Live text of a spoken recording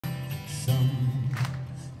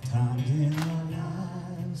Sometimes in our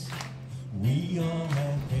lives, we all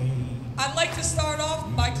have pain. I'd like to start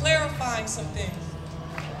off by clarifying some things.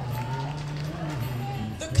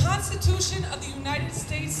 The Constitution of the United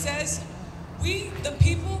States says, we, the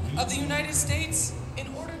people of the United States, in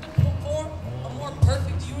order to form a more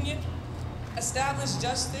perfect union, establish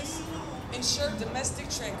justice, ensure domestic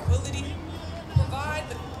tranquility, provide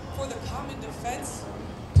for the common defense,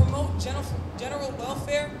 promote general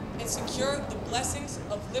welfare, and secure the blessings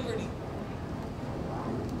of liberty.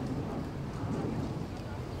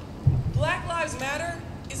 Black Lives Matter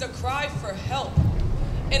is a cry for help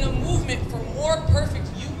and a movement for more perfect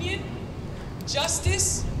union,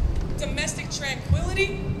 justice, domestic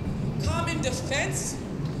tranquility, common defense,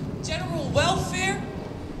 general welfare,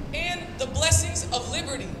 and the blessings of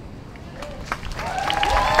liberty.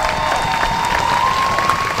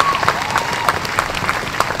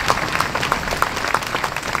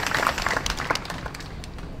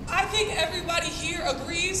 I think everybody here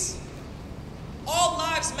agrees all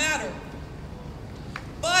lives matter.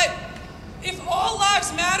 But if all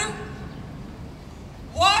lives matter,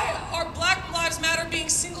 why are Black Lives Matter being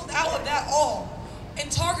singled out of that all and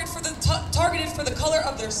targeted for the color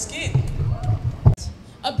of their skin?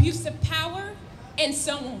 Abuse of power, and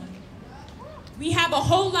so on. We have a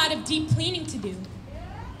whole lot of deep cleaning to do.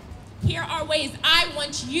 Here are ways I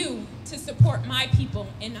want you to support my people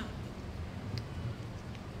and I.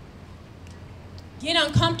 Get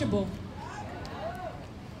uncomfortable.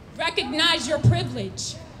 Recognize your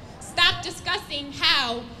privilege. Stop discussing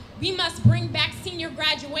how we must bring back senior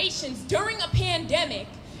graduations during a pandemic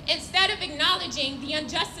instead of acknowledging the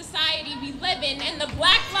unjust society we live in and the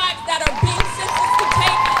Black lives that are being sentenced to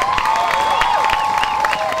take it.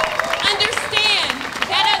 Understand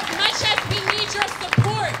that as much as we need your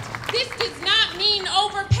support, this does not mean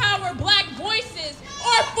overpower Black voices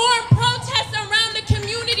or form protests around the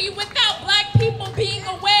community without Black people being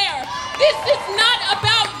aware. This is not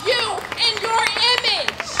about you and your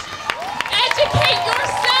image. Educate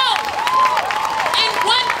yourself. And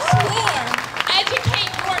once more,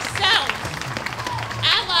 educate yourself.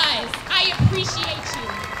 Allies, I appreciate you.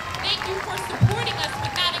 Thank you for supporting us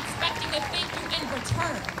without expecting a thank you in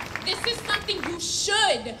return. This is something you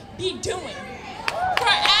should be doing. For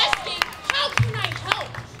asking, how can I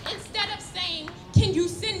help? Instead of saying, can you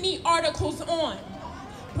send me articles on?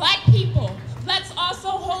 Black people, let's also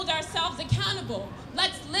hold ourselves accountable.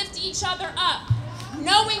 Let's lift each other up.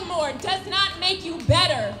 Knowing more does not make you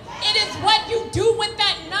better. It is what you do with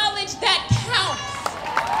that knowledge that counts.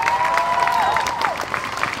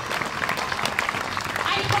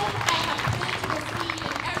 I hope I have planted a seed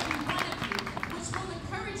in every one of you, which will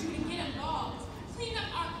encourage you to get involved, clean up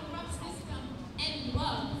our corrupt system, and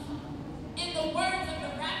love. In the words of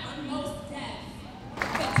the rapper Mos Def,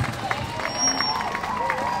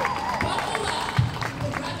 buckle up, the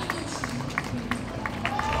revolution.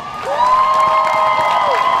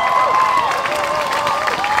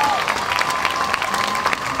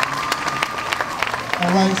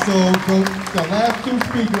 All right, so the last two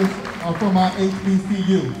speakers are from our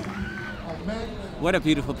HBCUs. What up,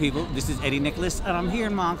 beautiful people? This is Eddie Nicholas, and I'm here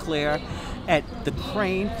in Montclair at the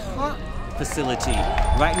Crane Park facility.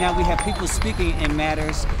 Right now, we have people speaking in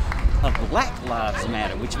matters of Black Lives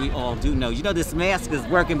Matter, which we all do know. You know, this mask is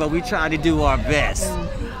working, but we try to do our best.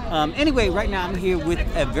 Anyway, right now I'm here with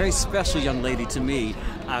a very special young lady to me.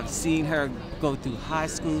 I've seen her go through high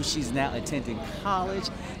school. She's now attending college.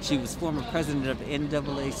 She was former president of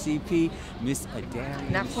NAACP, Miss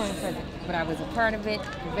Adarian. Not former president, but I was a part of it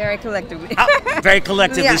very collectively. Very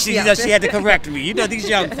collectively. Yes, she yes. had to correct me. You know these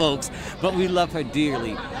young folks, but we love her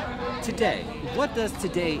dearly. Today, what does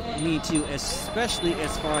today mean to you, especially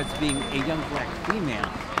as far as being a young Black female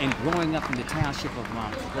and growing up in the township of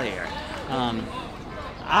Montclair?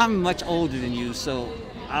 I'm much older than you, so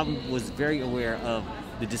I was very aware of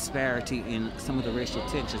the disparity in some of the racial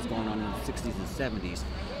tensions going on in the 60s and 70s.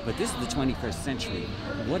 But this is the 21st century.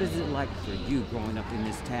 What is it like for you growing up in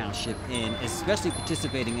this township and especially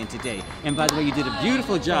participating in today? And by the way, you did a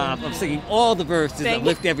beautiful job of singing all the verses that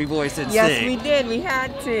lift every voice and yes, sing. Yes, we did. We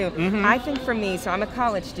had to. Mm-hmm. I think for me, so I'm a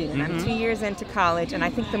college student. I'm 2 years into college, and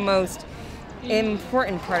I think the most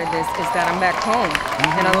important part of this is that I'm back home.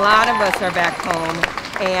 And a lot of us are back home.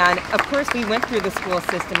 And of course, we went through the school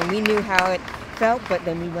system and we knew how it felt, but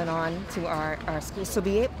then we went on to our school. So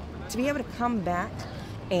to be able to come back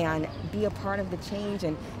and be a part of the change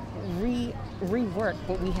and rework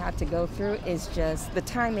what we had to go through is just, the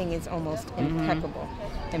timing is almost impeccable.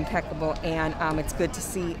 impeccable, and it's good to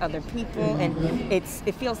see other people, and it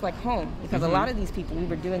feels like home, because a lot of these people, we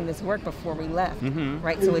were doing this work before we left,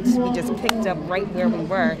 right? So we just picked up right where we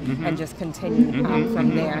were and just continued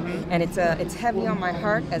from there. And it's heavy on my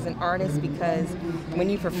heart as an artist, because when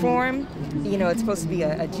you perform, you know, it's supposed to be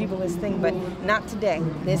a jubilous thing, but not today.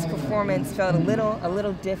 This performance felt a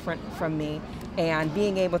little different from me. And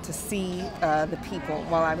being able to see the people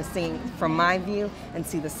while I was singing from my view, and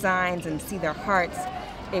see the signs and see their hearts,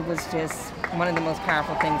 it was just one of the most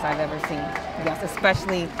powerful things I've ever seen. Yes,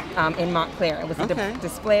 especially in Montclair. It was a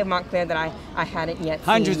display of Montclair that I hadn't yet seen.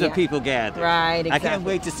 Hundreds of people gathered. Right, exactly. I can't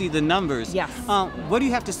wait to see the numbers. Yes. What do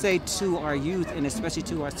you have to say to our youth, and especially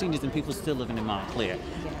to our seniors and people still living in Montclair,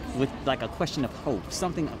 with like a question of hope,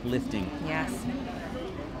 something uplifting? Yes.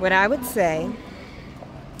 What I would say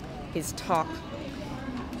is talk.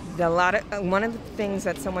 One of the things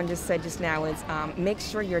that someone just said just now is make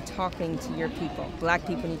sure you're talking to your people. Black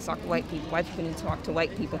people need to talk to white people. White people need to talk to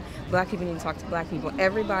white people. Black people need to talk to black people.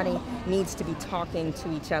 Everybody needs to be talking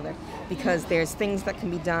to each other, because there's things that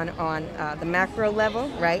can be done on the macro level,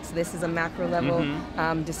 right? So this is a macro level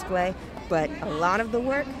display, but a lot of the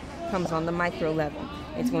work comes on the micro level.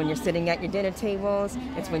 It's when you're sitting at your dinner tables.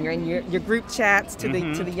 It's when you're in your group chats to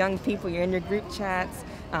the young people. You're in your group chats,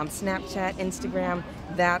 Snapchat, Instagram.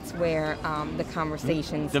 That's where the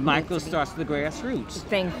conversations. The micro starts the grassroots.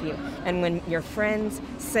 Thank you. And when your friends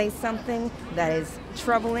say something that is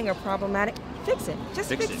troubling or problematic, fix it. Just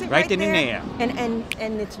fix it right then and there.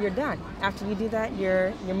 And you're done. After you do that,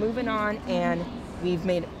 you're moving on, and we've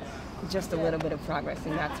made just a little bit of progress,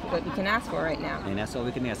 and that's what we can ask for right now. And that's all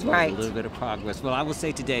we can ask for, right. A little bit of progress. Well, I will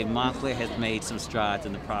say today, Montclair has made some strides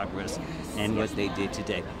in the progress and what they did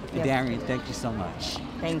today. Adarian, thank you so much.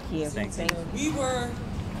 Thank you. Thank you. We were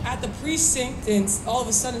at the precinct, and all of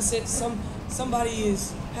a sudden said somebody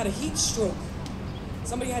had a heat stroke.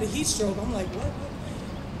 Somebody had a heat stroke. I'm like, what?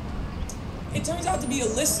 It turns out to be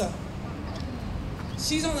Alissa.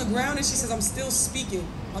 She's on the ground and she says, I'm still speaking.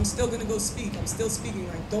 I'm still gonna go speak. I'm still speaking.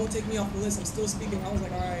 Like, don't take me off the list. I'm still speaking. I was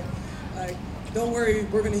like, all right, like, don't worry,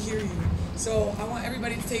 we're gonna hear you. So I want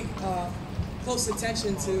everybody to take close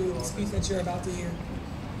attention to the speech that you're about to hear.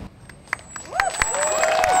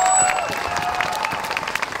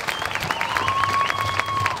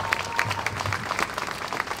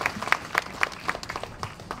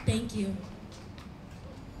 Thank you.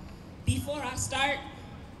 Before I start,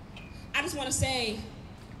 I just want to say,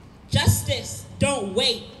 justice don't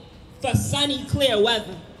wait for sunny, clear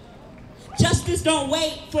weather. Justice don't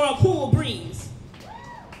wait for a cool breeze.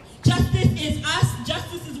 Justice is us.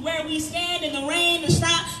 Justice is where we stand in the rain, the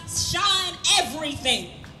shine, everything.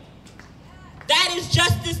 That is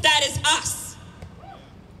justice. That is us.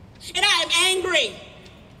 And I am angry.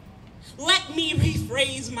 Let me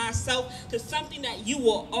rephrase myself to something that you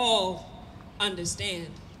will all understand.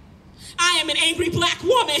 I am an angry black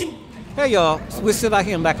woman. Hey y'all, we're still out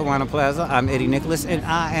here in Lackawanna Plaza. I'm Eddie Nicholas, and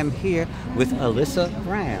I am here with Alissa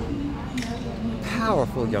Brown.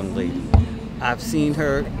 Powerful young lady. I've seen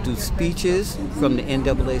her do speeches from the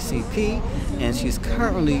NAACP, and she's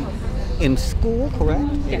currently in school,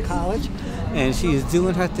 correct? Yes. In college. And she is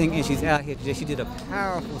doing her thing, and she's out here today. She did a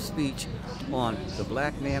powerful speech on the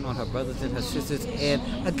black man, on her brothers and her sisters, and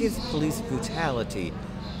against police brutality.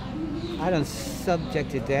 I done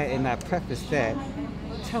subjected that, and I prefaced that.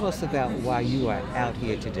 Tell us about why you are out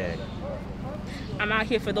here today. I'm out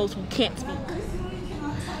here for those who can't speak.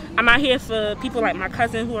 I'm out here for people like my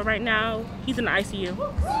cousin who are right now, he's in the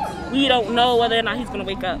ICU. We don't know whether or not he's gonna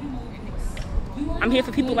wake up. I'm here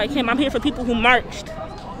for people like him. I'm here for people who marched.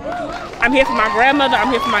 I'm here for my grandmother.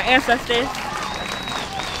 I'm here for my ancestors.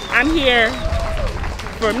 I'm here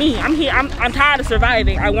for me. I'm tired of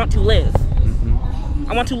surviving. I want to live.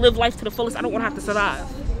 I want to live life to the fullest. I don't want to have to survive.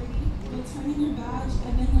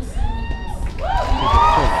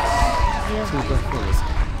 To the fullest.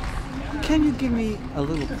 Can you give me a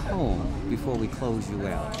little poem before we close you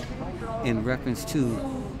out in reference to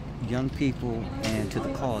young people and to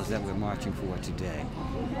the cause that we're marching for today?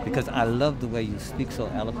 Because I love the way you speak so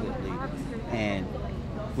eloquently, and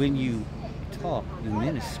when you talk, you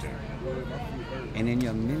minister. And in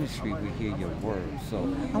your ministry, we hear your words.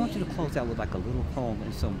 So I want you to close out with like a little poem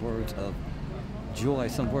and some words of joy,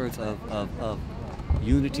 some words of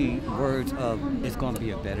unity, words of it's going to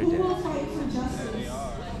be a better day.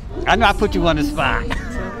 I know I put you on the spot.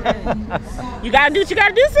 You got to do what you got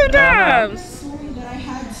to do sometimes.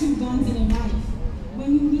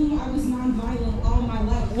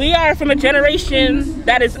 We are from a generation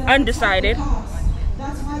that is undecided.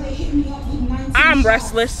 I'm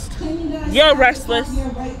restless. You're restless.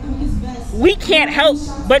 We can't help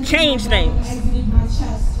but change things.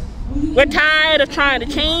 We're tired of trying to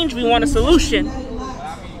change. We want a solution.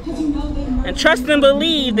 And trust and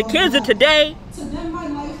believe the kids of today,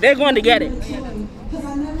 they're going to get it.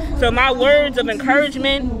 So my words of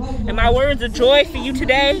encouragement and my words of joy for you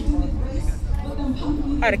today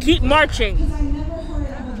are to keep marching,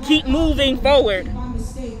 keep moving forward.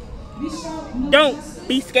 Don't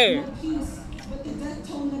be scared.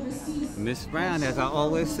 Miss Brown, as I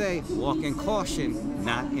always say, walk in caution,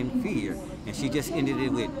 not in fear. And she just ended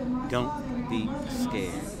it with, don't be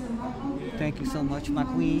scared. Thank you so much, my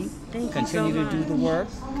queen. Continue to do the work,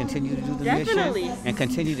 continue to do the mission, and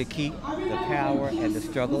continue to keep the power and the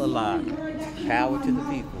struggle alive. Power to the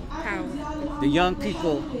people. Power. The young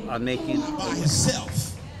people are making by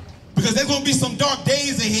himself. Because there's going to be some dark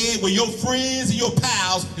days ahead where your friends and your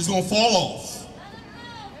pals is going to fall off.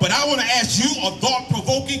 But I want to ask you a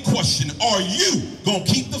thought-provoking question. Are you going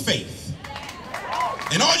to keep the faith?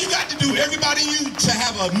 And all you got to do, everybody, you to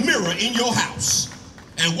have a mirror in your house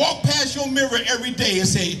and walk past your mirror every day and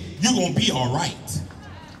say, you're going to be all right.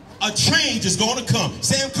 A change is going to come.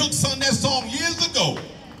 Sam Cooke sung that song years ago.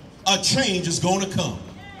 A change is going to come.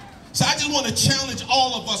 So I just want to challenge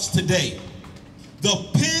all of us today. The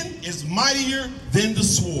pen is mightier than the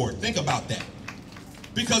sword. Think about that.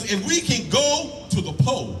 Because if we can go to the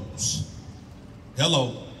polls,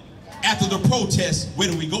 hello, after the protest, where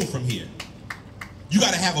do we go from here? You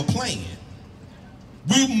got to have a plan.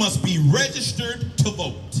 We must be registered to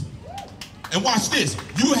vote. And watch this.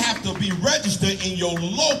 You have to be registered in your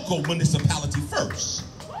local municipality first.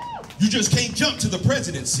 You just can't jump to the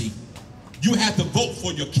presidency. You have to vote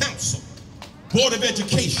for your council, board of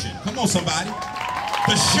education. Come on, somebody.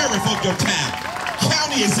 The sheriff of your town,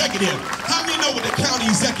 county executive. How many know what the county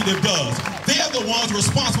executive does? They're the ones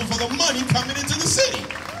responsible for the money coming into the city.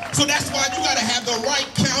 So that's why you got to have the right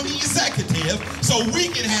county executive so we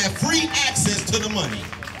can have free access to the money.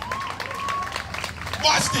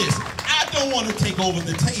 Watch this. I don't want to take over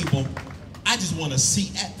the table. I just want a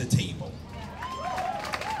seat at the table.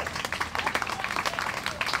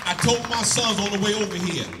 I told my sons on the way over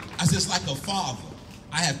here, I said, it's like a father.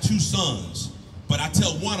 I have 2 sons, but I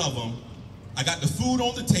tell one of them, I got the food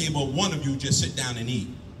on the table, one of you just sit down and eat.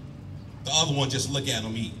 The other one just look at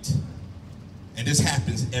them eat. And this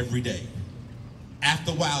happens every day.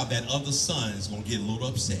 After a while, that other son is going to get a little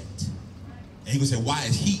upset. And he's going to say, why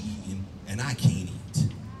is he eating and I can't eat?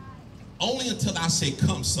 Only until I say,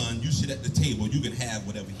 come son, you sit at the table, you can have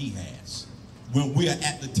whatever he has. When we are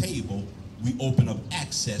at the table, we open up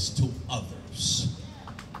access to others.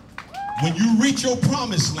 When you reach your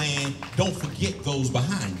promised land, don't forget those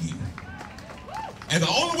behind you. And the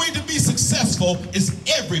only way to be successful is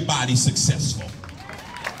everybody successful.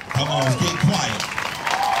 Come on, it's getting quiet.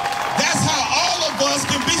 That's how all of us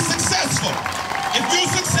can be successful. If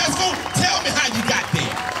you're successful, tell me how you got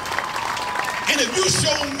there. And if you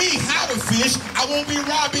show me how to fish, I won't be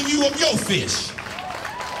robbing you of your fish.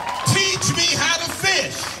 Teach me how to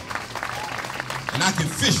fish. And I can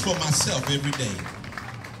fish for myself every day.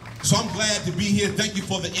 So I'm glad to be here. Thank you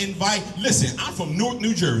for the invite. Listen, I'm from Newark,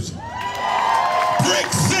 New Jersey.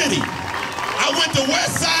 Brick City. I went to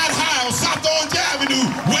West Side High on South Orange Avenue,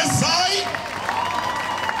 West Side.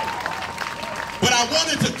 But I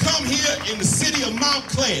wanted to come here in the city of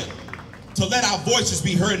Montclair to let our voices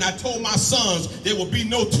be heard. And I told my sons there will be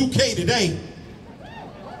no 2K today.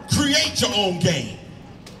 Create your own game.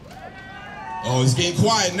 Oh, it's getting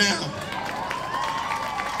quiet now.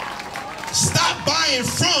 Stop buying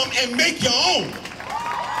from and make your own.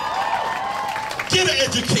 Get an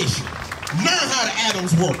education. Learn how the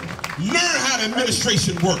atoms work. Learn how the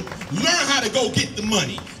administration work. Learn how to go get the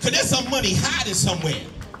money. Because there's some money hiding somewhere.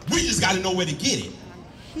 We just got to know where to get it.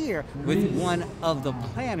 Here with one of the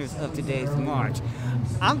planners of today's march.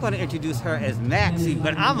 I'm going to introduce her as Maxie,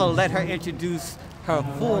 but I'm going to let her introduce her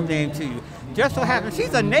full name to you. Just so happens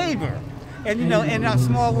she's a neighbor. And you know, in our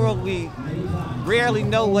small world, we rarely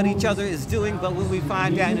know what each other is doing, but when we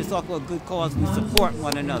find out and it's all for a good cause, we support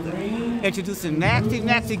one another. Introducing Maxie.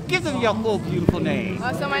 Maxie, give them your full beautiful name.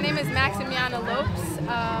 So my name is Maximiana Lopes,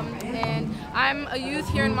 and I'm a youth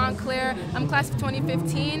here in Montclair. I'm class of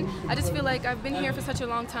 2015. I just feel like I've been here for such a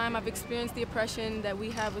long time. I've experienced the oppression that we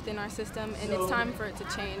have within our system, and it's time for it to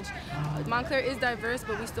change. Montclair is diverse,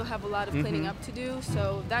 but we still have a lot of cleaning up to do,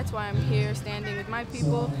 so that's why I'm here standing with my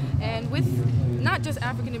people and with not just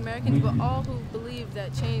African Americans, but all who believe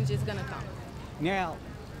that change is going to come. Now,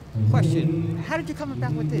 question, how did you come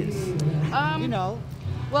about with this?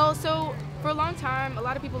 Well, so for a long time, a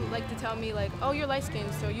lot of people like to tell me like, oh, you're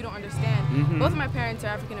light-skinned, so you don't understand. Both of my parents are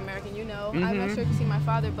African-American, you know. I'm not sure if you see my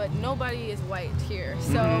father, but nobody is white here.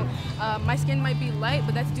 So my skin might be light,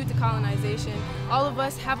 but that's due to colonization. All of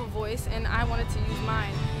us have a voice, and I wanted to use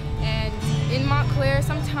mine. And in Montclair,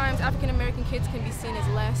 sometimes African-American kids can be seen as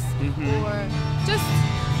less, or just,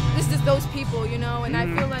 this is those people, you know, and I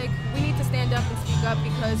feel like we need to stand up and speak up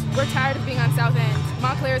because we're tired of being on South End.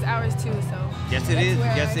 Montclair is ours too, so. Yes, it is.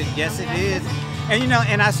 Yes, it is. And you know,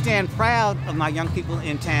 and I stand proud of my young people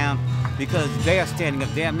in town because they are standing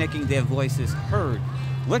up, they're making their voices heard.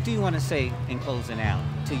 What do you want to say in closing out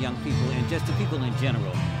to young people and just to people in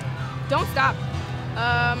general? Don't stop.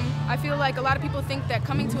 I feel like a lot of people think that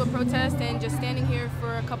coming to a protest and just standing here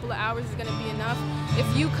for a couple of hours is going to be enough.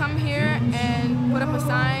 If you come here and put up a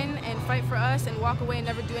sign and fight for us and walk away and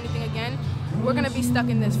never do anything again, we're going to be stuck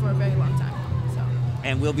in this for a very long time. So.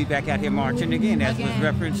 And we'll be back out here marching again, as was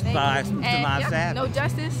referenced by Milan Savage. No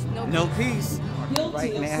justice, no peace.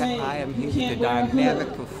 Right now, I am here with the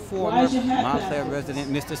dynamic performer, Montclair resident,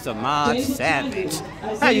 Mr. Samad Savage.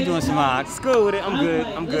 How you doing, Samad? School with it. I'm good.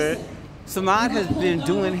 I'm good. Samad has been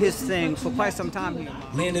doing his thing for quite some time here.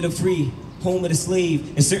 Land of the free, home of the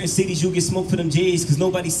slave. In certain cities, you get smoked for them J's, cause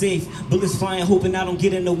nobody's safe. Bullets flying, hoping I don't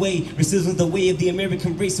get in the way. Racism's the way of the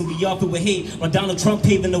American race, and we offer with hate. While Donald Trump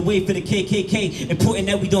paving the way for the KKK. Important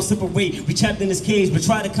that we don't separate. We trapped in this cage, but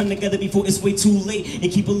try to come together before it's way too late.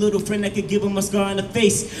 And keep a little friend that could give him a scar on the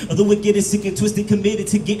face. Of the wicked is sick and twisted, committed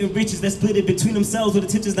to getting riches that split it between themselves with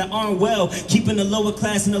intentions that aren't well. Keeping the lower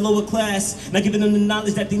class in the lower class, not giving them the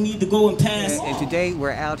knowledge that they need to go and pass. And today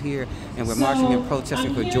we're out here and we're marching and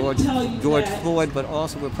protesting for George Floyd, but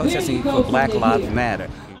also we're protesting for Black Lives Matter.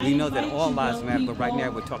 We know that all lives matter, but right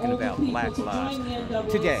now we're talking about Black lives.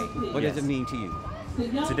 Today, what does it mean to you?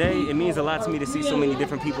 Today, it means a lot to me to see so many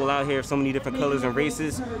different people out here, so many different colors and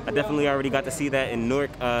races. I definitely already got to see that in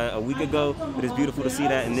Newark a week ago, but it's beautiful to see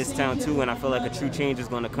that in this town too, and I feel like a true change is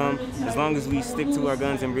going to come as long as we stick to our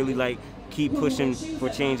guns and really like keep pushing for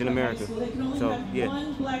change in America. So,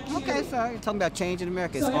 yeah. Okay, so you're talking about change in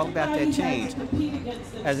America. It's all about that change.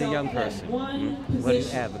 As a young person, what are you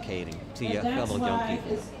advocating to your fellow young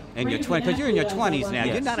people? In your 20s, because you're in your 20s now.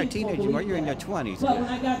 You're not a teenager anymore, you're in your 20s.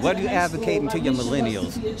 What are you advocating to your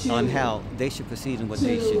millennials on how they should proceed and what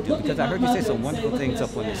they should do? Because I heard you say some wonderful things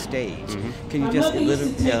up on the stage. Can you just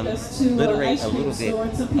alliterate a little bit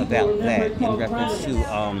about that in reference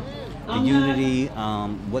to the unity,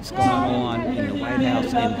 what's going on in the White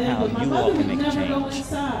House, and how you all can make a change?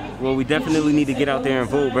 Well, we definitely need to get out there and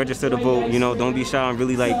vote, register to vote. You know, don't be shy and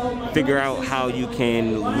really like figure out how you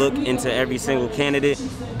can look into every single candidate.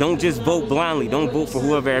 Don't just vote blindly. Don't vote for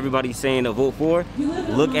whoever everybody's saying to vote for.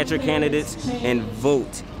 Look at your candidates and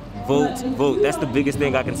vote. Vote, vote. That's the biggest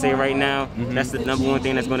thing I can say right now. That's the #1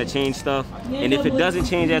 thing that's going to change stuff. And if it doesn't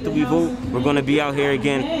change after we vote, we're going to be out here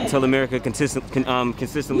again until America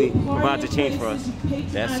consistently provides a change for us.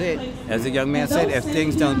 That's it. As the young man said, if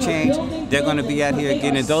things don't change, they're going to be out here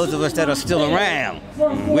again. And those of us that are still around,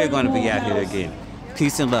 we're going to be out here again.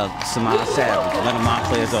 Peace and love, Samad Savage, one of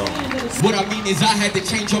Montclair's own. What I mean is I had to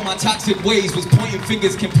change all my toxic ways. Was pointing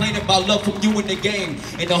fingers, complaining about love from you in the game.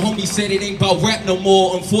 And the homie said it ain't about rap no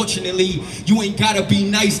more. Unfortunately, you ain't gotta be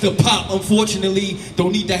nice to pop. Unfortunately,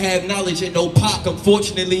 don't need to have knowledge and no pop.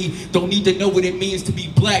 Unfortunately, don't need to know what it means to be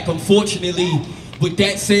black. Unfortunately, with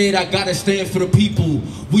that said, I gotta stand for the people.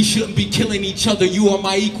 We shouldn't be killing each other. You are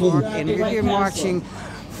my equal. And we're here marching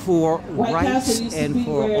for rights and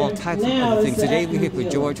for all types of other things. Today we're here for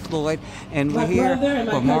George Floyd, and we're here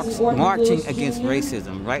for marching against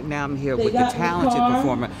racism. Right now I'm here with the talented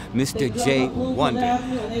performer, Mr. J. Wonder.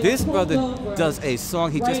 This brother does a song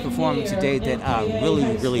he just performed today that I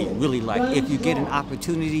really like. If you get an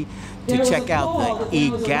opportunity to check out the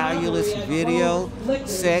aLgProduction video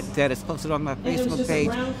set that is posted on my Facebook page,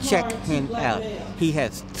 check him out. He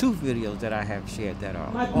has 2 videos that I have shared that are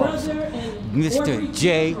awesome. Mr.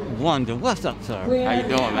 J. Wonder, what's up, sir? How you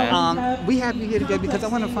doing, man? We have you here today because I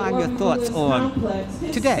want to find your thoughts on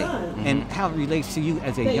today and how it relates to you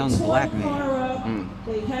as a young black man.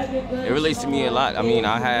 It relates to me a lot. I mean,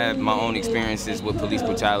 I had my own experiences with police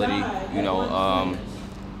brutality. You know,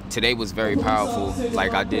 today was very powerful.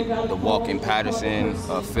 Like I did the walk in Patterson,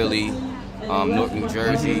 Philly, Newark, New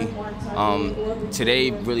Jersey.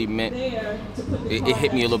 Today really meant, it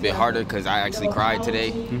hit me a little bit harder because I actually cried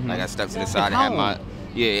today. Like I stepped to the side and had my,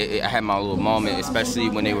 I had my little moment, especially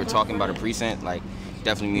when they were talking about a precinct. Like,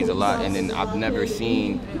 definitely means a lot. And then I've never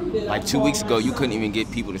seen, like 2 weeks ago, you couldn't even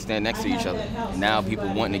get people to stand next to each other. Now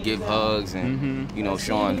people wanting to give hugs and, you know,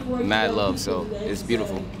 showing mad love. So it's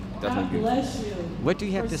beautiful, definitely beautiful. What do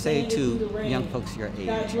you have to say to young folks your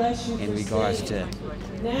age in regards to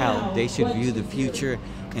how they should view the future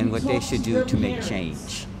and what they should do to make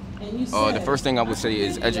change? The first thing I would say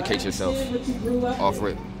is educate yourself. Off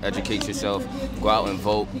rip, educate yourself. Go out and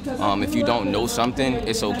vote. If you don't know something,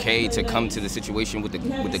 it's okay to come to the situation with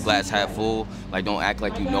the glass half full. Like, don't act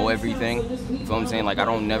like you know everything. You feel what I'm saying? Like, I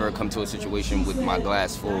don't never come to a situation with my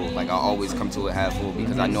glass full. Like, I always come to it half full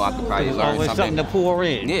because I know I could probably learn always something to pour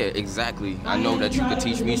in. Yeah, exactly. I know that you could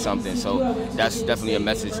teach me something. So that's definitely a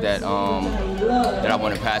message that that I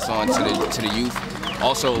want to pass on to the youth.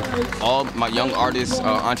 Also, all my young artists,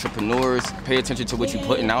 entrepreneurs, pay attention to what you're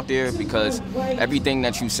putting out there, because everything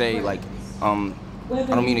that you say, like, I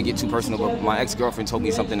don't mean to get too personal, but my ex-girlfriend told me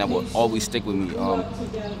something that will always stick with me.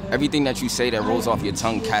 Everything that you say that rolls off your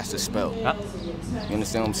tongue casts a spell. You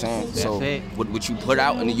understand what I'm saying? That's so it. What you put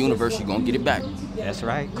out in the universe, you're going to get it back. That's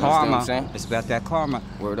right. You Karma. understand what I'm saying? It's about that karma.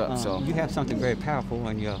 Word up. So you have something very powerful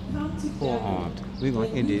on your forearms. We're going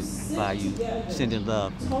to end it by you sending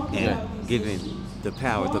love and giving the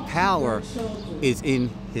power. The power is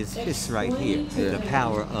in his fist right here. The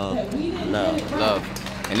power of love. Love.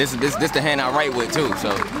 And this the hand I write with too.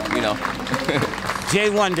 So, you know. Jay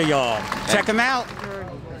Wonder, y'all. Check him out.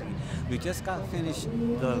 We just got finished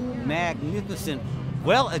the magnificent,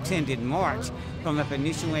 well-attended march from up in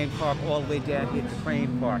Nishawane Park all the way down here to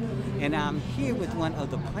Crane Park. And I'm here with one of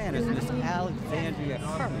the planners, Miss Alexandria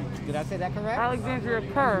Kerr. Did I say that correct? Alexandria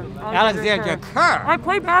Kerr. Alexandria Kerr. I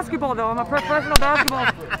play basketball, though. I'm a professional basketball.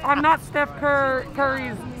 I'm not Steph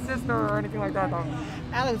Curry's sister or anything like that, though.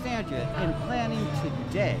 Alexandria, in planning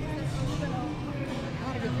today,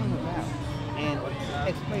 how did it come about? And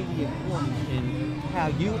explain the importance in how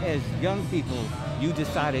you, as young people, you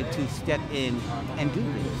decided to step in and do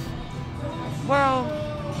this. Well,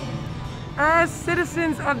 as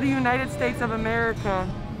citizens of the United States of America,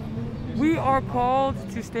 we are called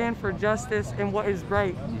to stand for justice and what is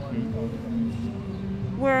right.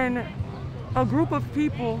 When a group of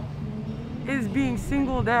people is being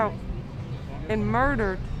singled out and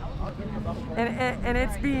murdered, and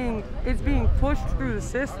it's being pushed through the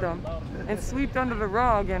system and swept under the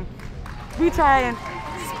rug, and we try and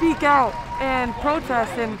speak out and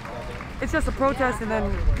protest, and it's just a protest, and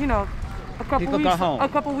then, you know, a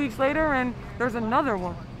couple weeks later and there's another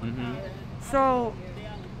one. So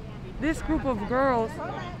this group of girls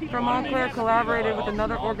from Montclair collaborated with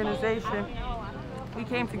another organization. We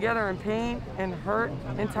came together in pain and hurt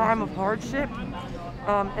in time of hardship,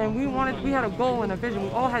 and we had a goal and a vision. We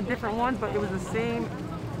all had different ones, but it was the same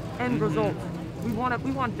end result. We want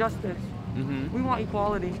justice. We want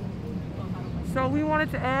equality. So we wanted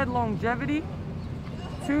to add longevity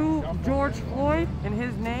to George Floyd and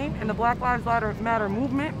his name and the Black Lives Matter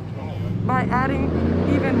movement by adding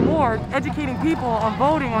even more, educating people on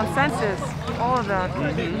voting, on census, all of that.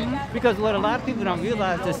 Because what a lot of people don't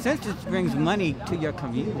realize, the census brings money to your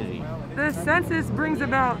community. The census brings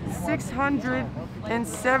about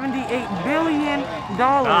 $678 billion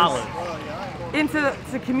into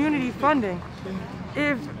community funding.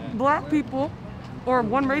 If black people, or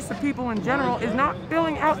one race of people in general, is not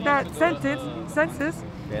filling out that census,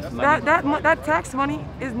 that tax money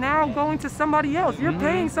is now going to somebody else. You're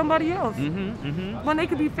paying somebody else. When they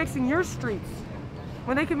could be fixing your streets,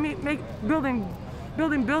 when they could be building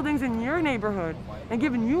buildings in your neighborhood and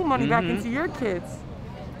giving you money back into your kids.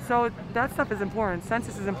 So that stuff is important.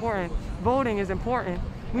 Census is important. Voting is important.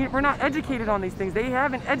 We're not educated on these things. They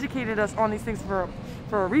haven't educated us on these things for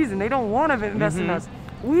a reason. They don't want to invest in us.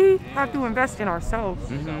 We have to invest in ourselves.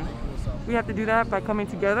 We have to do that by coming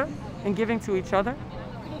together and giving to each other,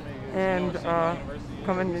 and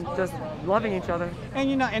coming and just loving each other.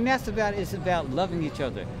 And you know, and it's about loving each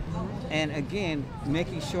other, and again,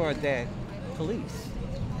 making sure that police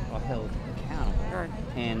are held accountable. Right.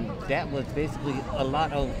 And that was basically a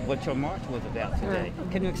lot of what your march was about today.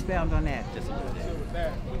 Right. Can you expound on that just a little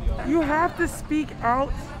bit? You have to speak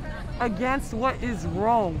out against what is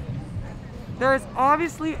wrong. There is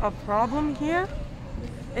obviously a problem here.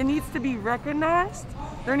 It needs to be recognized.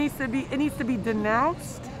 It needs to be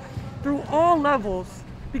denounced through all levels,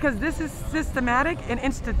 because this is systematic and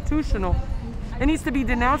institutional. It needs to be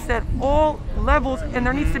denounced at all levels, and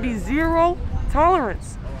there needs to be zero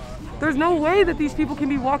tolerance. There's no way that these people can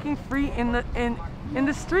be walking free in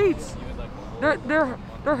the streets. They're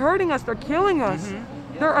hurting us. They're killing us.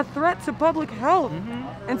 They're a threat to public health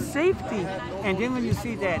and safety. And then when you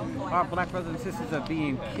see that our black brothers and sisters are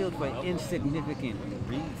being killed for insignificant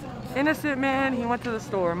reasons. Innocent man, he went to the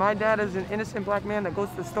store. My dad is an innocent black man that goes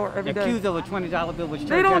to the store every day. Accused of a $20 bill, which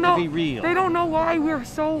turns out to be real. They don't know why we're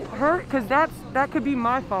so hurt, because that could be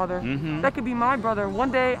my father. That could be my brother.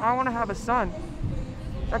 One day I want to have a son.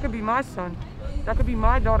 That could be my son. That could be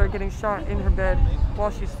my daughter getting shot in her bed while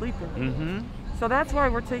she's sleeping. So that's why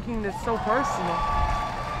we're taking this so personal.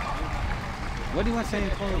 What do you want to say in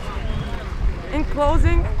closing? In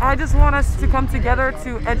closing, I just want us to come together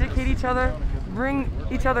to educate each other, bring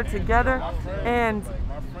each other together, and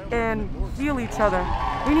heal each other.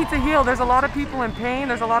 We need to heal. There's a lot of people in pain.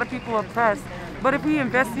 There's a lot of people oppressed. But if we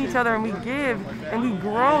invest in each other and we give and we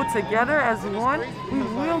grow together as one, we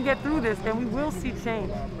will get through this and we will see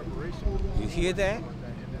change. You hear that?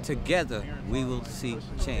 Together, we will see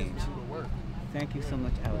change. Thank you so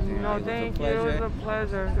much, Adarian. No, thank you. It was a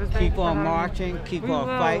pleasure. Keep on marching. Keep on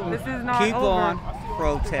fighting. This is not keep over. on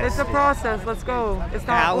protesting. It's a process. Let's go. It's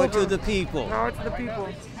not Power over. to the people. Power to the people.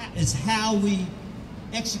 It's how we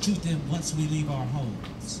execute them once we leave our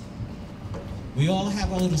homes. We all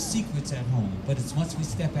have our little secrets at home, but it's once we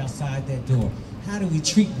step outside that door. How do we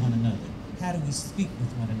treat one another? How do we speak with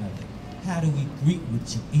one another? How do we greet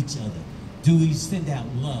with each other? Do we send out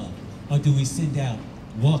love, or do we send out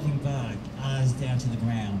walking by, eyes down to the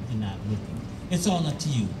ground and not looking? It's all up to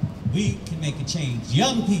you. We can make a change.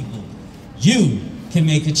 Young people, you can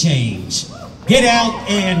make a change. Get out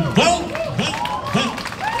and vote, vote, vote.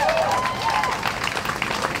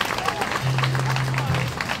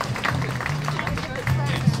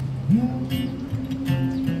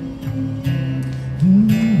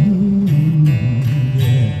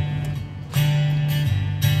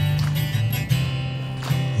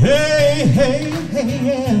 Hey, hey, hey,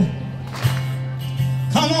 yeah.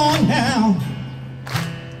 Come on now.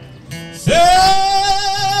 Say,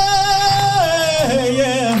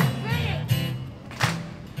 yeah.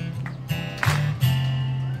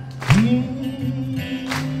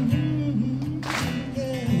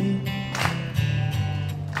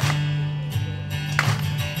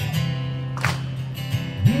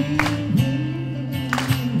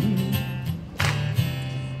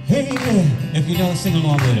 Hey, yeah. If you don't, sing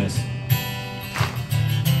along with us.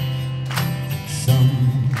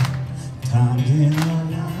 Sometimes in our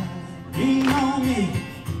life, lean on me,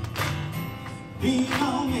 lean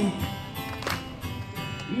on me,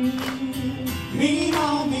 lean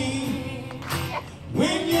on me.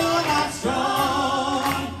 When you're not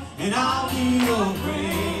strong, and I'll be your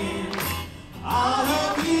friend. I'll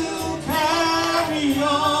help you carry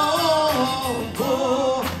on.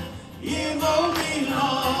 Oh, it won't be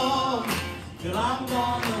long till I'm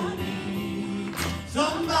gonna need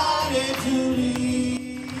somebody to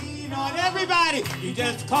lean on. Everybody, you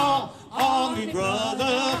just call on me,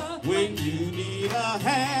 brother, when you need a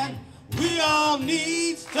hand. We all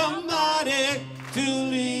need somebody to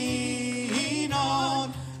lean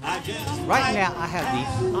on. Right now, I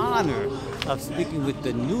have the honor of speaking with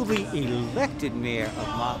the newly elected mayor of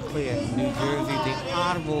Montclair, New Jersey, the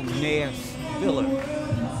Honorable Mayor Spiller.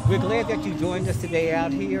 We're glad that you joined us today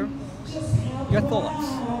out here. Your thoughts,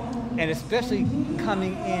 and especially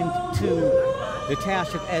coming into the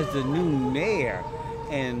township as the new mayor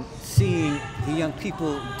and seeing the young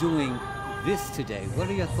people doing this today. What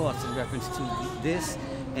are your thoughts in reference to this?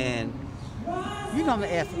 And you know, I'm gonna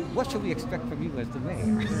ask, what should we expect from you as the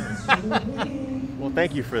mayor? Well,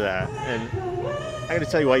 thank you for that. And I got to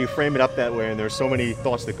tell you, why you frame it up that way, and there's so many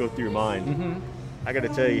thoughts that go through your mind. I got to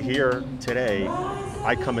tell you, here today,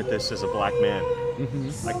 I come at this as a black man.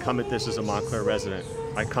 I come at this as a Montclair resident.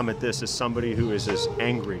 I come at this as somebody who is as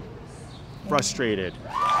angry, frustrated,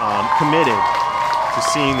 committed to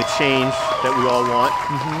seeing the change that we all want.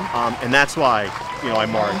 And that's why, you know, I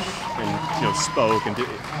marched and, you know, spoke and did,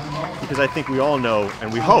 because I think we all know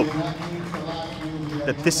and we hope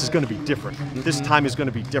that this is going to be different. This time is going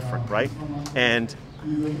to be different, right? And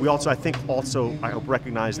we also, I hope,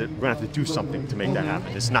 recognize that we're going to have to do something to make that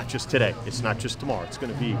happen. It's not just today. It's not just tomorrow. It's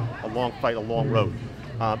going to be a long fight, a long road.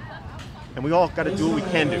 And we all got to do what we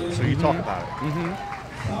can do. So you talk about it.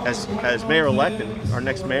 As mayor-elect and our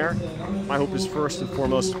next mayor, my hope is first and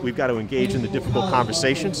foremost, we've got to engage in the difficult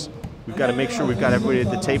conversations. We've got to make sure we've got everybody at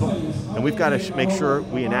the table, and we've got to make sure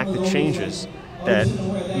we enact the changes that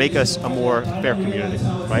make us a more fair community,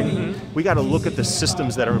 right? We got to look at the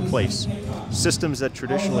systems that are in place, systems that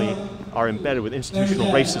traditionally are embedded with institutional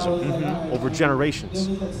racism over generations.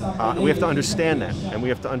 And we have to understand that, and we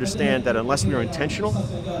have to understand that unless we are intentional,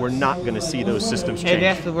 we're not going to see those systems change. And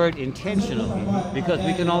that's the word intentional, because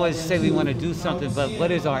we can always say we want to do something, but what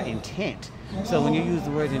is our intent? So when you use the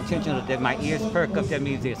word intentional, that my ears perk up, that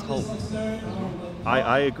means there's hope.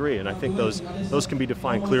 I agree, and I think those can be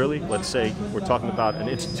defined clearly. Let's say we're talking about an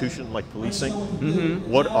institution like policing.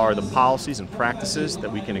 What are the policies and practices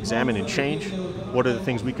that we can examine and change? What are the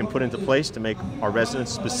things we can put into place to make our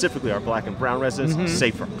residents, specifically our black and brown residents,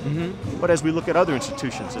 safer? But as we look at other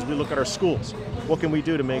institutions, as we look at our schools, what can we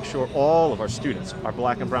do to make sure all of our students, our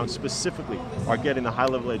black and brown specifically, are getting the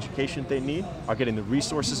high-level education they need, are getting the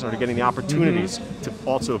resources, and are getting the opportunities to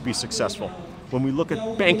also be successful? When we look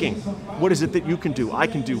at banking, what is it that you can do, I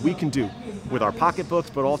can do, we can do with our pocketbooks,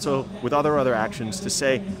 but also with other actions to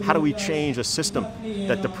say, how do we change a system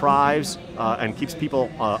that deprives and keeps people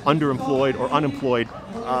underemployed or unemployed?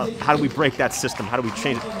 How do we break that system? How do we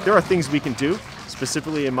change it? There are things we can do.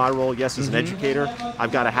 Specifically in my role, yes, as an educator,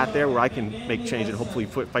 I've got a hat there where I can make change and hopefully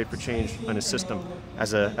fight for change in a system.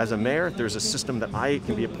 As a mayor, there's a system that I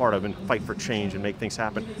can be a part of and fight for change and make things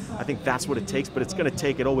happen. I think that's what it takes, but it's going to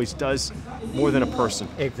take, it always does, more than a person.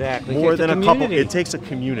 Exactly. More than a couple. It takes a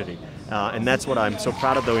community. And that's what I'm so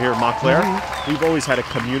proud of, though, here at Montclair. We've always had a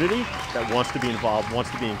community that wants to be involved,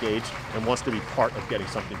 wants to be engaged, and wants to be part of getting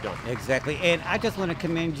something done. Exactly. And I just want to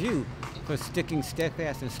commend you for sticking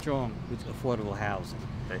steadfast and strong with affordable housing.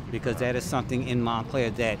 Thank you. Because that is something in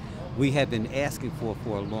Montclair that we have been asking for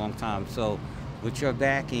a long time. So with your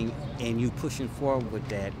backing and you pushing forward with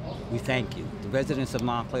that, we thank you. The residents of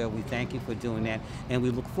Montclair, we thank you for doing that, and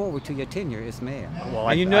we look forward to your tenure as mayor. Well,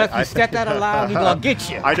 and you know, if you step out of line, we're going to get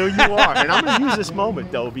you. I know you are, and I'm going to use this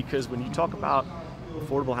moment, though, because when you talk about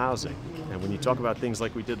affordable housing, and when you talk about things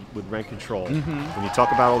like we did with rent control, when you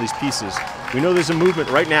talk about all these pieces, we know there's a movement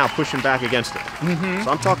right now pushing back against it. So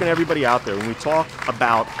I'm talking to everybody out there, when we talk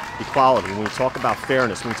about equality, when we talk about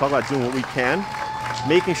fairness, when we talk about doing what we can,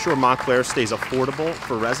 making sure Montclair stays affordable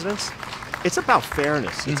for residents, it's about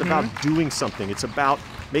fairness. It's about doing something. It's about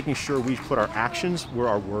making sure we put our actions where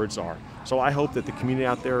our words are. So I hope that the community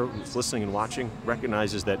out there who's listening and watching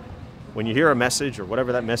recognizes that when you hear a message, or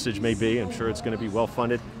whatever that message may be, I'm sure it's going to be well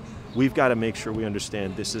funded, we've got to make sure we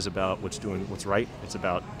understand this is about what's right. It's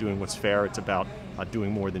about doing what's fair. It's about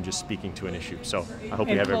doing more than just speaking to an issue. So I hope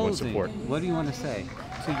we have everyone's support. What do you want to say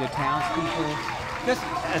to your townspeople,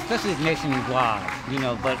 especially nationwide, you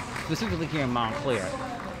know, but specifically here in Montclair?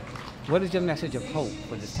 What is your message of hope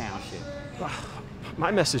for this township?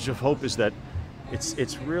 My message of hope is that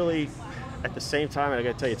it's really, at the same time, I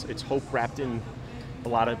got to tell you, it's hope wrapped in a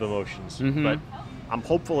lot of emotions. But I'm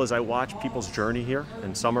hopeful as I watch people's journey here,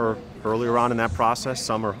 and some are earlier on in that process,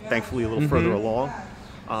 some are thankfully a little further along.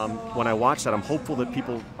 When I watch that, I'm hopeful that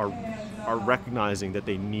people are recognizing that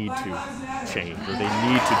they need to change, or they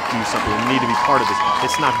need to do something, they need to be part of this.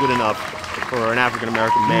 It's not good enough for an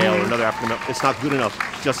African-American male or another African-American. It's not good enough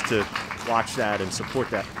just to watch that and support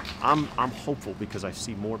that. I'm hopeful because I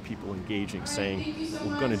see more people engaging, saying,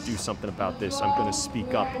 we're going to do something about this. I'm going to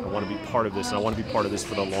speak up. I want to be part of this, and I want to be part of this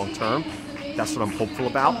for the long term. That's what I'm hopeful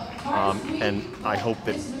about, and I hope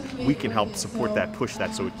that we can help support that, push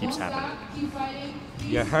that, so it keeps happening.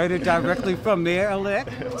 You heard it directly from Mayor-elect,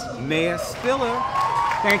 Mayor Spiller.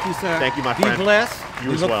 Thank you, sir. Thank you, my friend. Be blessed. You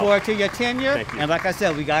we as look well. forward to your tenure. Thank you. And like I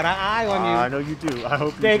said, we got our eye on you. I know you do. I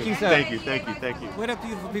hope you do. Thank you, sir. Thank you, thank you, thank you. What up,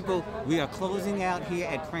 beautiful people? We are closing out here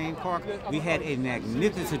at Crane Park. We had a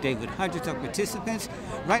magnificent day with hundreds of participants.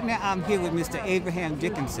 Right now, I'm here with Mr. Abraham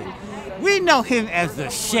Dickerson. We know him as the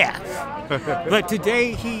chef, but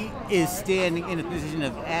today he is standing in a position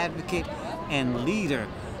of advocate and leader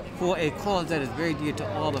for a cause that is very dear to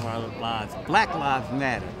all of our lives. Black Lives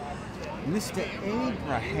Matter. Mr.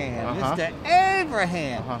 Abraham, Mr.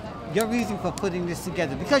 Abraham, your reason for putting this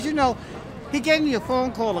together, because you know, he gave me a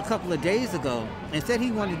phone call a couple of days ago and said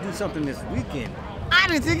he wanted to do something this weekend. I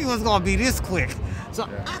didn't think it was going to be this quick. So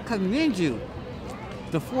I commend you,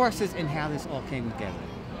 the forces and how this all came together,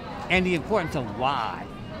 and the importance of why.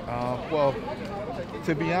 Well,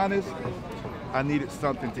 to be honest, I needed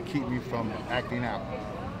something to keep me from acting out.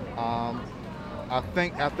 I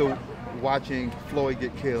think after watching Floyd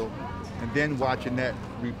get killed, and then watching that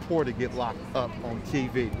reporter get locked up on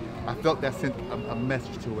TV, I felt that sent a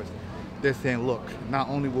message to us. They're saying, look, not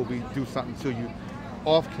only will we do something to you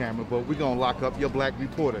off camera, but we're gonna lock up your black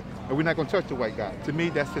reporter, and we're not gonna touch the white guy. To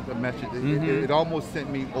me, that sent a message. It almost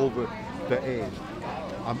sent me over the edge.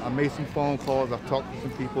 I made some phone calls, I've talked to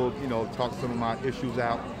some people, you know, talked some of my issues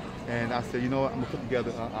out, and I said, you know what, I'm gonna put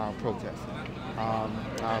together a protest.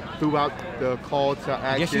 I threw out the call to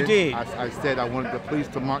action. Yes, you did. I said I wanted the police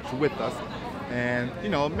to march with us, and you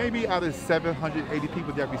know, maybe out of 780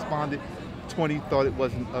 people that responded, 20 thought it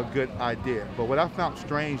wasn't a good idea. But what I found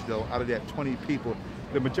strange, though, out of that 20 people,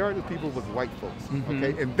 the majority of the people was white folks,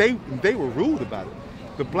 okay, and they were rude about it.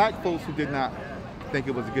 The black folks who did not think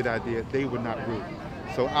it was a good idea, they were not rude.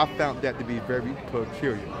 So I found that to be very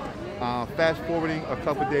peculiar. Fast forwarding a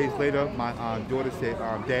couple days later, my daughter said,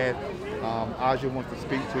 Dad, Aja wants to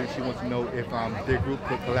speak to you. She wants to know if their group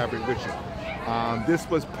could collaborate with you. This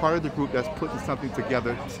was part of the group that's putting something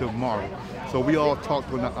together tomorrow. So we all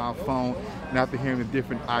talked on the phone, and after hearing the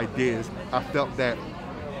different ideas, I felt that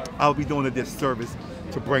I would be doing a disservice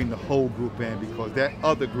to bring the whole group in, because that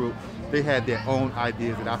other group, they had their own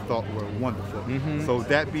ideas that I thought were wonderful. So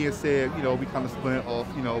that being said, you know, we kind of split off,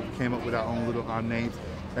 you know, came up with our own little names,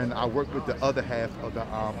 and I worked with the other half of the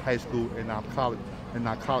high school and college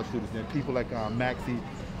students, and people like Maxie.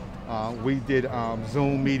 We did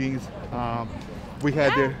Zoom meetings. We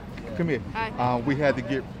had to come here. We had to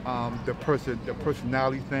get the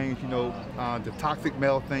personality things. You know, the toxic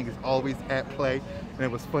male thing is always at play. And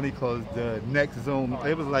it was funny because the next Zoom,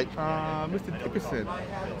 it was like, Mr. Dickerson,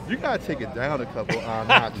 you gotta take it down a couple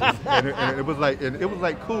notches. and it was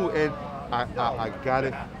like cool. And I got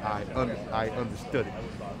it. I understood it.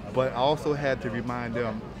 But I also had to remind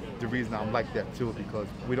them the reason I'm like that too, because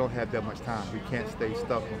we don't have that much time. We can't stay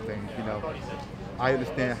stuck on things, you know. I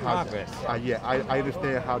understand how I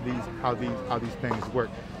understand how these things work.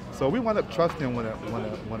 So we wound up trusting one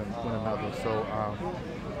another. So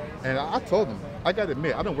and I told them, I gotta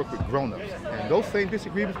admit, I don't work with grown-ups, and those same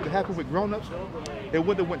disagreements that happen with grown-ups, it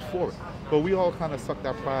wouldn't have went forward. But we all kind of sucked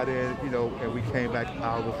our pride in, you know, and we came back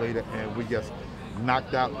hours later and we just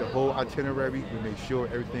knocked out the whole itinerary. We made sure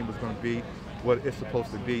everything was going to be what it's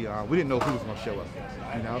supposed to be. We didn't know who was going to show up,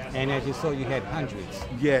 you know. And as you saw, you had hundreds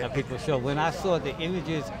of people show. When I saw the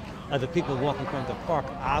images of the people walking from the park,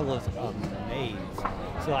 I was amazed.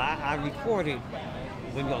 So I recorded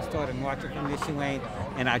when y'all started marching from the Cheyenne,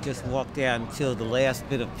 and I just walked down until the last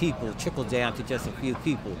bit of people trickled down to just a few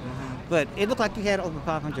people. But it looked like you had over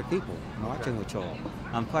 500 people marching with y'all.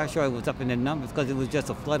 I'm quite sure it was up in the numbers because it was just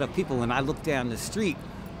a flood of people. When I looked down the street,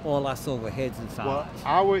 all I saw were heads and sides. Well,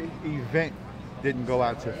 our event didn't go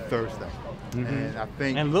out till Thursday. And I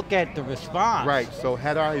think... And look at the response. Right, so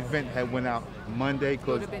had our event had went out Monday, It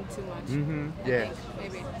would have been too much. Yeah.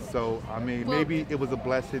 Maybe. So, I mean, maybe it was a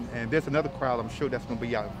blessing. And there's another crowd, I'm sure, that's going to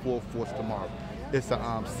be out in full force tomorrow. It's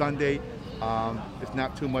a Sunday. It's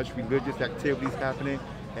not too much religious activities happening.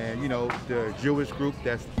 And, you know, the Jewish group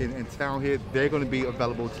that's in town here, they're going to be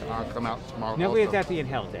available to come out tomorrow. Now, where is that being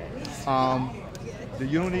held at? The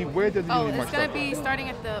Unity, where does the Unity march? It's going to be starting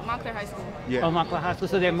at the Montclair High School. Yeah. Oh, Montclair High School.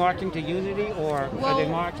 So they're marching to Unity, or are they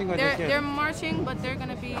marching? Or they're marching, but they're going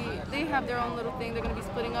to be, they have their own little thing. They're going to be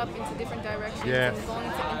splitting up into different directions and going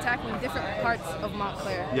into and tackling different parts of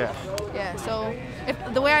Montclair. Yeah. Yeah, so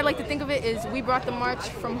the way I like to think of it is we brought the march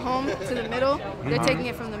from home to the middle. They're taking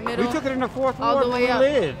it from the middle. We took it in the fourth all ward the way where up. we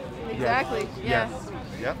live. Exactly, yeah.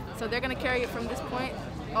 Yep. So they're going to carry it from this point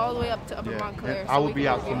all the way up to Upper Montclair. And I will be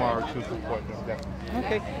out tomorrow to support them.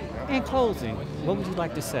 Okay. In closing, what would you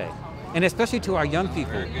like to say? And especially to our young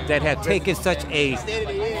people that have taken such a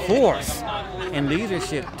force and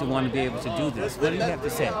leadership to want to be able to do this. What do you have to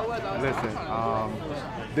say?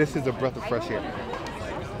 Listen, this is a breath of fresh air.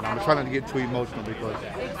 And I'm trying not to get too emotional because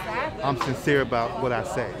I'm sincere about what I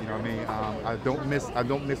say. You know what I mean? I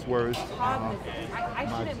don't miss words.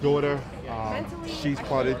 My daughter, she's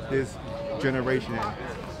part of this generation, and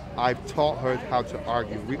I've taught her how to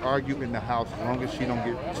argue. We argue in the house as long as she don't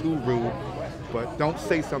get too rude, but don't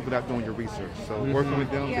say something without doing your research. So working with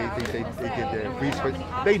them, they did their research.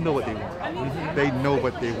 They know what they want. They know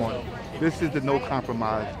what they want. This is the no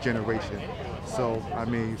compromise generation. So, I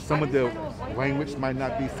mean, some of the language might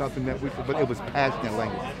not be something that but it was passionate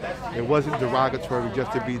language. It wasn't derogatory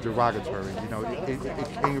just to be derogatory. You know, it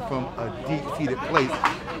came from a deep-seated place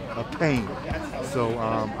of pain. So,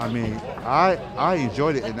 I mean, I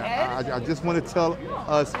enjoyed it, and I just want to tell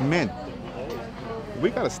us men, we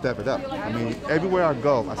got to step it up. I mean, everywhere I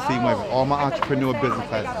go, I see women. All my entrepreneur business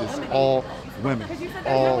classes, it's all women,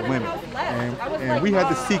 and we had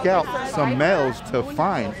to seek out some males to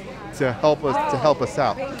find to help us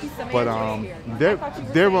out. But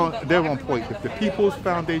they're on point. If the People's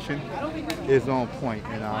Foundation is on point,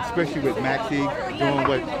 and especially with Maxie doing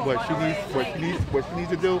what she needs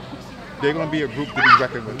to do, they're going to be a group to be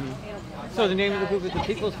reckoned with. So the name of the group is the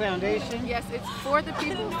People's Foundation? Yes, it's For the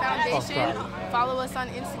People's Foundation. Follow us on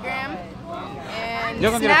Instagram and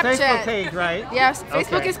You're going to Snapchat. get a Facebook page, right? Yes,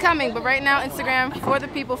 Facebook is coming, but right now Instagram, For the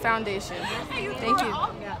People Foundation. Thank you.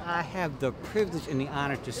 I have the privilege and the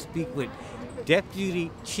honor to speak with Deputy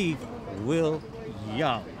Chief Will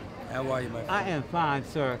Young. How are you, my friend? I am fine,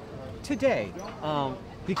 sir. Today,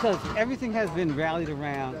 because everything has been rallied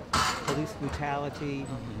around police brutality,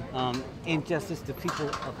 injustice to people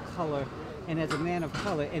of color, and as a man of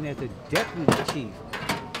color and as a deputy chief,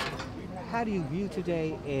 how do you view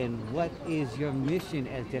today, and what is your mission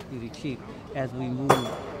as Deputy Chief as we move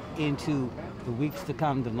into the weeks to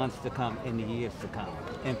come, the months to come, and the years to come,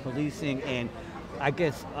 and policing and, I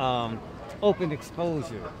guess, open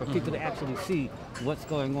exposure for people to actually see what's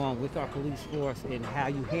going on with our police force and how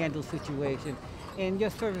you handle situations and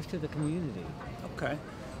your service to the community? Okay.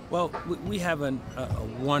 Well, we have a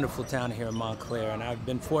wonderful town here in Montclair, and I've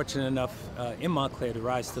been fortunate enough in Montclair to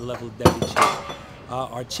rise to the level of Deputy Chief.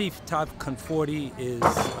 Our Chief, Todd Conforti, is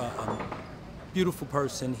a beautiful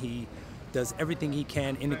person. He does everything he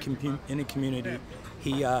can in the community.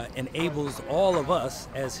 He enables all of us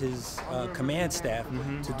as his command staff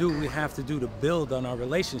to do what we have to do to build on our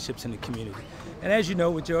relationships in the community. And as you know,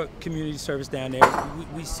 with your community service down there,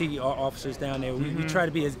 we see our officers down there. We try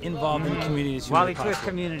to be as involved in the community as humanly possible. Twist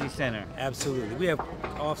Community Center. Absolutely. We have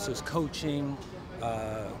officers coaching,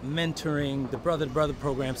 mentoring, the brother-to-brother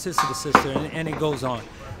program, sister-to-sister, and it goes on.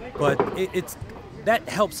 But that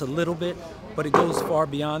helps a little bit, but it goes far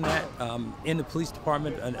beyond that. In the police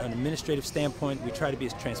department, an administrative standpoint, we try to be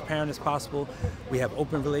as transparent as possible. We have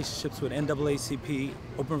open relationships with NAACP,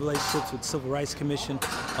 open relationships with Civil Rights Commission,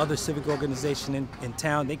 other civic organizations in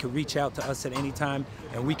town. They can reach out to us at any time,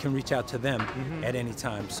 and we can reach out to them at any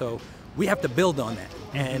time. So we have to build on that.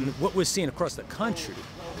 And what we're seeing across the country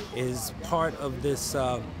is part of this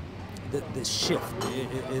this shift.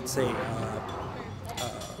 It's a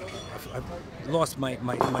I've lost my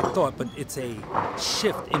thought, but it's a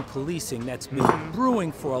shift in policing that's been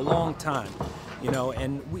brewing for a long time, you know,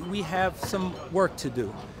 and we have some work to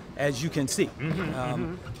do, as you can see.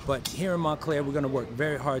 But here in Montclair, we're going to work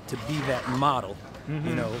very hard to be that model,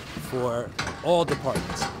 you know, for all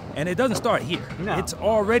departments. And it doesn't start here. No. It's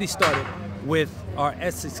already started with our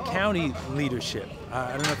Essex County leadership.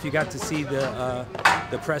 I don't know if you got to see the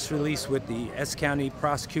press release with the Essex County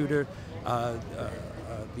prosecutor,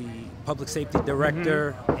 the public safety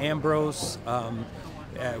director, Ambrose.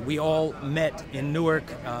 We all met in Newark,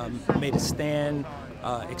 made a stand,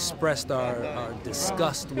 expressed our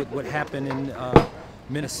disgust with what happened in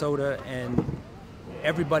Minnesota, and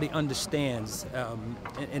everybody understands.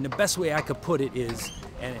 And the best way I could put it is,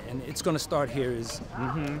 and it's going to start here, is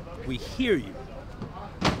we hear you,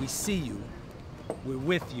 we see you, we're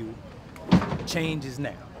with you. Change is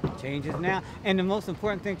now. Change is now. And the most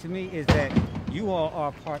important thing to me is that you all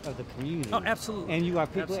are part of the community. Oh, absolutely. And you are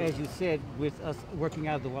people, as you said, with us working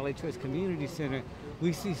out of the Wally Choice Community Center,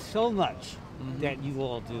 we see so much that you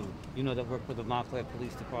all do, you know, that work for the Montclair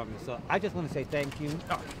Police Department. So I just want to say thank you.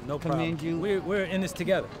 Oh, no Commend problem. you. We're in this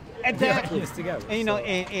together. Exactly. We're in this together. And, you know,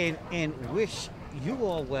 and wish you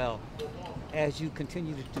all well as you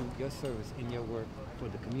continue to do your service in your work for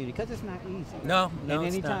the community, because it's not easy. No, and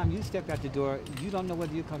it's anytime not. you step out the door, you don't know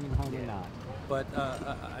whether you're coming home or not. But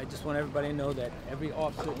I just want everybody to know that every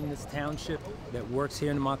officer in this township that works here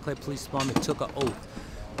in the Montclair Police Department took an oath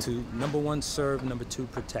to, number one, serve, number two,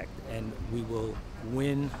 protect. And we will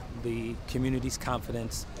win the community's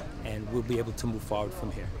confidence, and we'll be able to move forward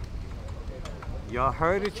from here. Y'all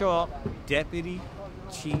heard it, y'all. Deputy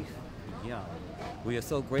Chief Young. We are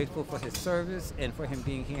so grateful for his service and for him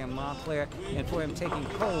being here in Montclair and for him taking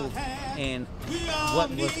hold in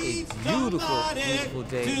what was a beautiful, beautiful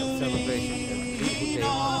day of celebration, a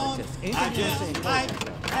beautiful day of protest.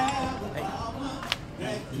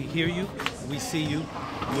 We hear you, we see you,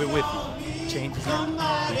 we're with you. Change is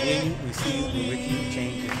now. We hear you, we see you, we're with you.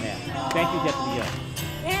 Change is now. Thank you, Deputy Young.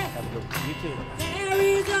 Have a good one. You too. There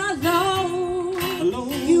is a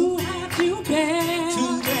load you have to bear,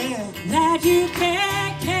 that you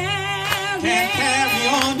can't carry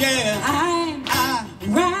on, yeah. I'm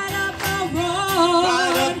right up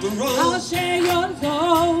the road. I'll share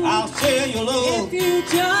your load. If you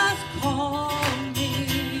just call me.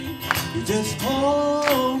 You just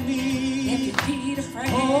call me. If you need a friend.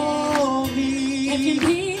 Call me. If you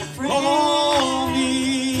need a friend. Call me.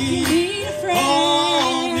 If you need a friend.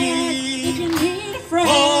 Call me. If you need a friend.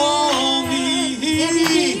 Call me. If you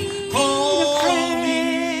need a friend.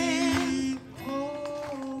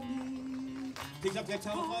 Pick up that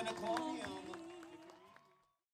telephone and call.